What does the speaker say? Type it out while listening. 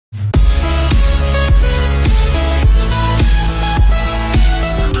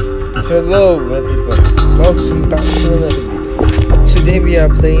Hello everybody, welcome back to another video. Today we are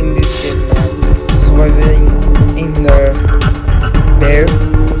playing this game surviving in the bear.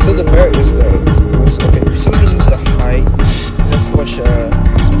 So the bear is okay, so we need to hide. Let's watch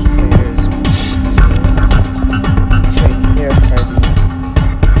some players. Okay, they're hiding.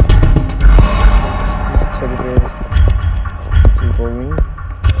 This teddy bear is still going.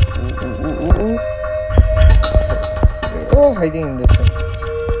 They're all hiding in this thing.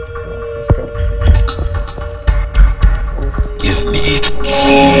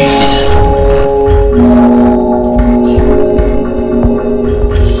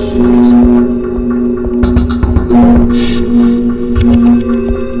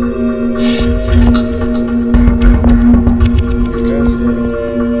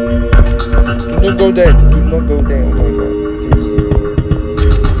 Do not go there, oh my god.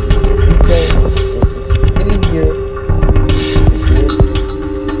 This guy, get in here.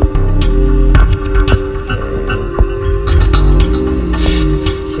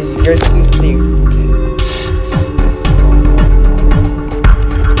 Okay, you guys still safe.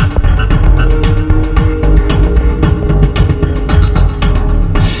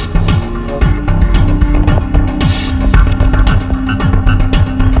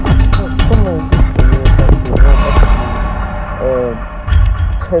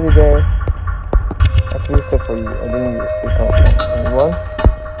 Teddy bear, I feel so for you. I think you stay confident. And one.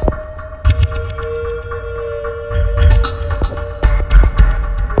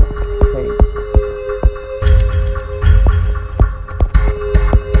 Okay.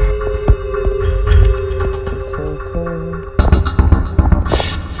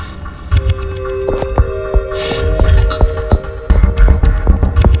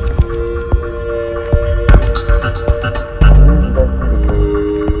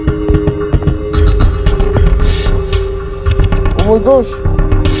 Oh my gosh!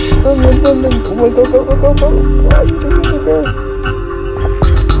 Run! Oh my god, go! Why are you doing it there?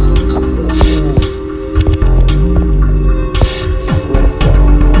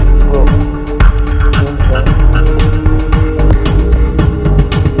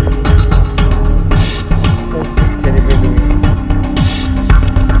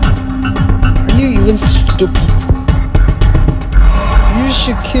 Are you even stupid? You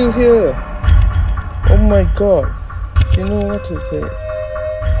should kill here! Oh my god! You know what to play.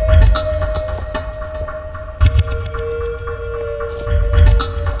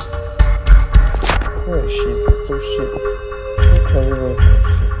 Oh shit, so shit.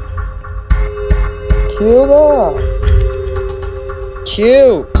 Kill her!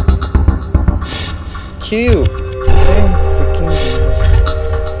 Kill! Damn freaking goodness.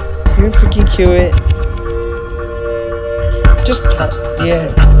 Can you freaking kill it? Just tap. Yeah.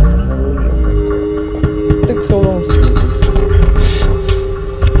 Finally, oh my god. It took so long to do this.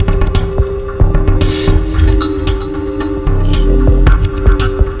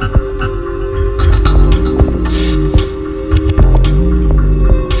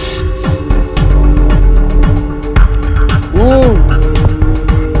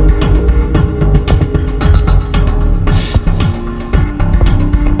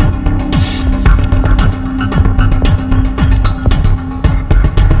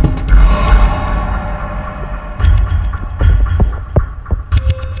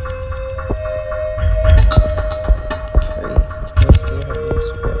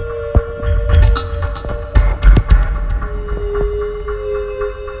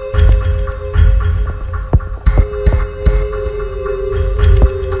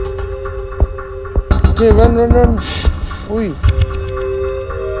 Okay, run. Oi.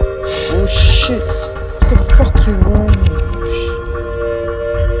 Oh shit. What the fuck you run?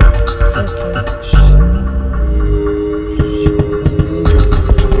 Fucking shit.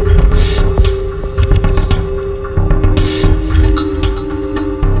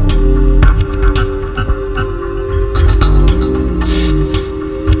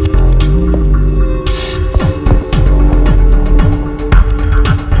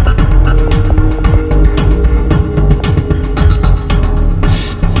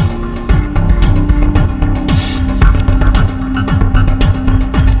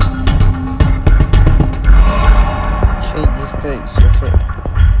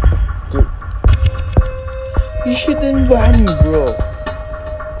 You shouldn't run, bro.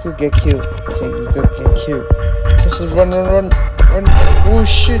 You'll get killed. Okay, you gotta get killed. Just run. Oh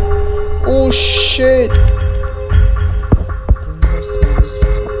shit.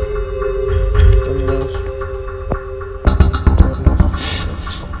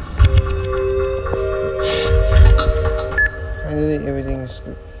 Finally, everything is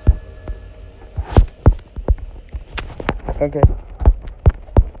good. Okay.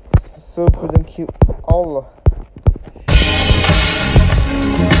 so couldn't kill all.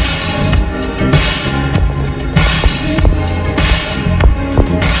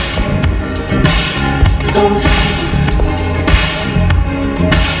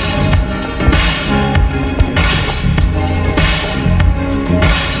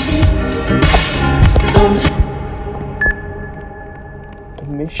 The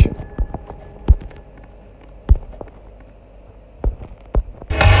mission.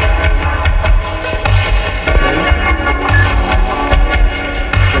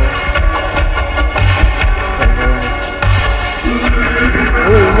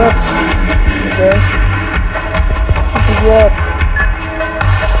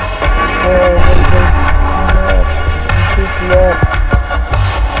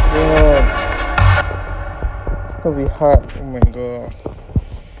 It's gonna be hot. Oh my god.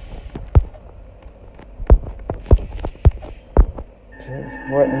 Okay,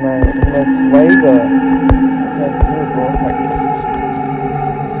 what am I in a spider? Okay, go ahead.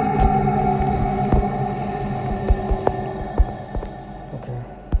 Okay.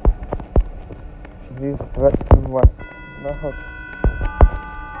 This black and white. Not hot.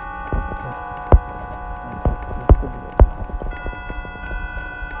 This could be it.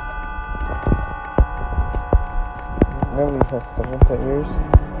 Now we have 7 players.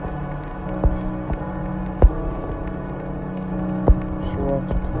 She wants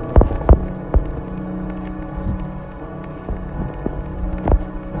to come in.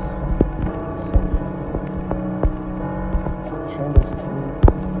 Trying to see.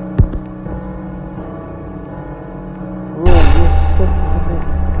 Bro, you're so freaking big.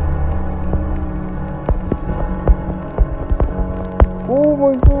 Oh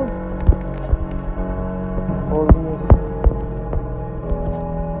my god.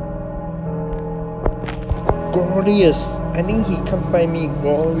 Glorious. I think he can find me.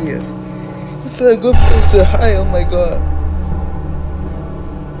 Glorious. It's a good place to hide. Oh my god.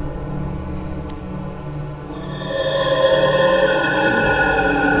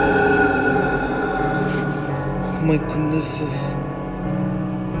 Oh my goodness.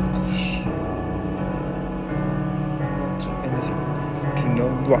 Gosh. Not do anything. Do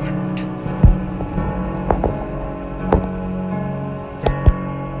not run.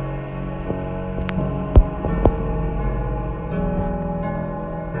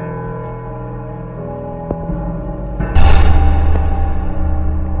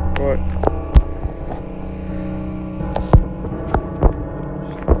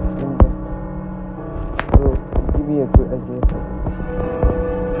 A good idea for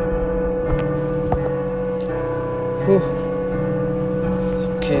this.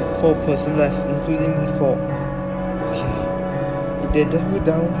 Okay, 4% left, including me 4. Okay, if they double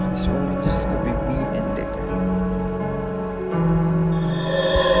down, it's only just gonna be me and the guy.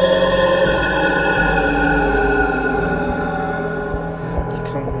 He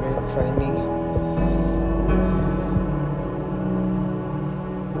come and find me.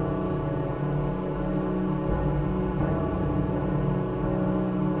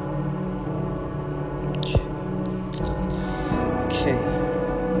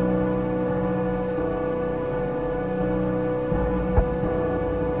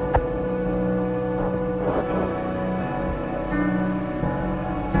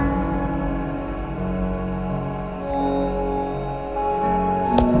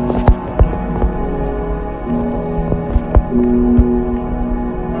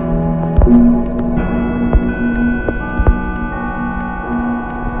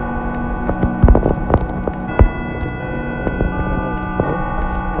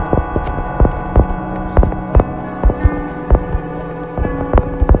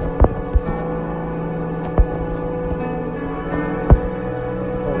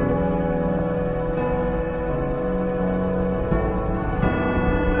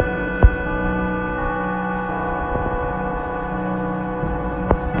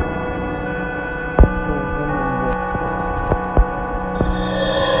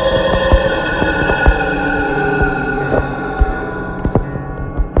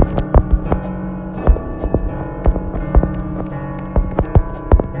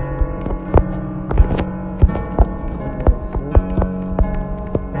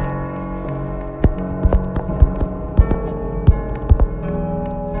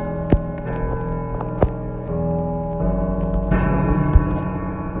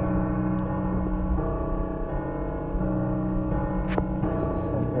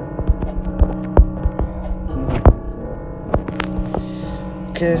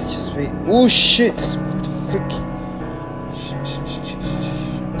 Okay, let's just wait. Oh shit! What the frick?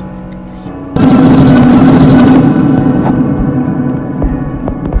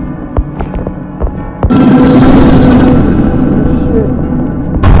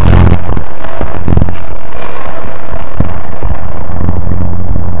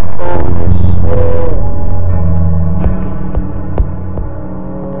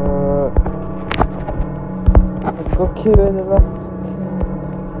 Go kill the last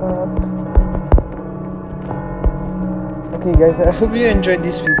fuck. Okay guys, I hope you enjoyed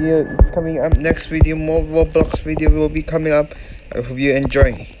this video. It's coming up next video. More Roblox video will be coming up. I hope you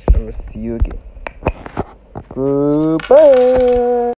enjoy. I will see you again. Goodbye.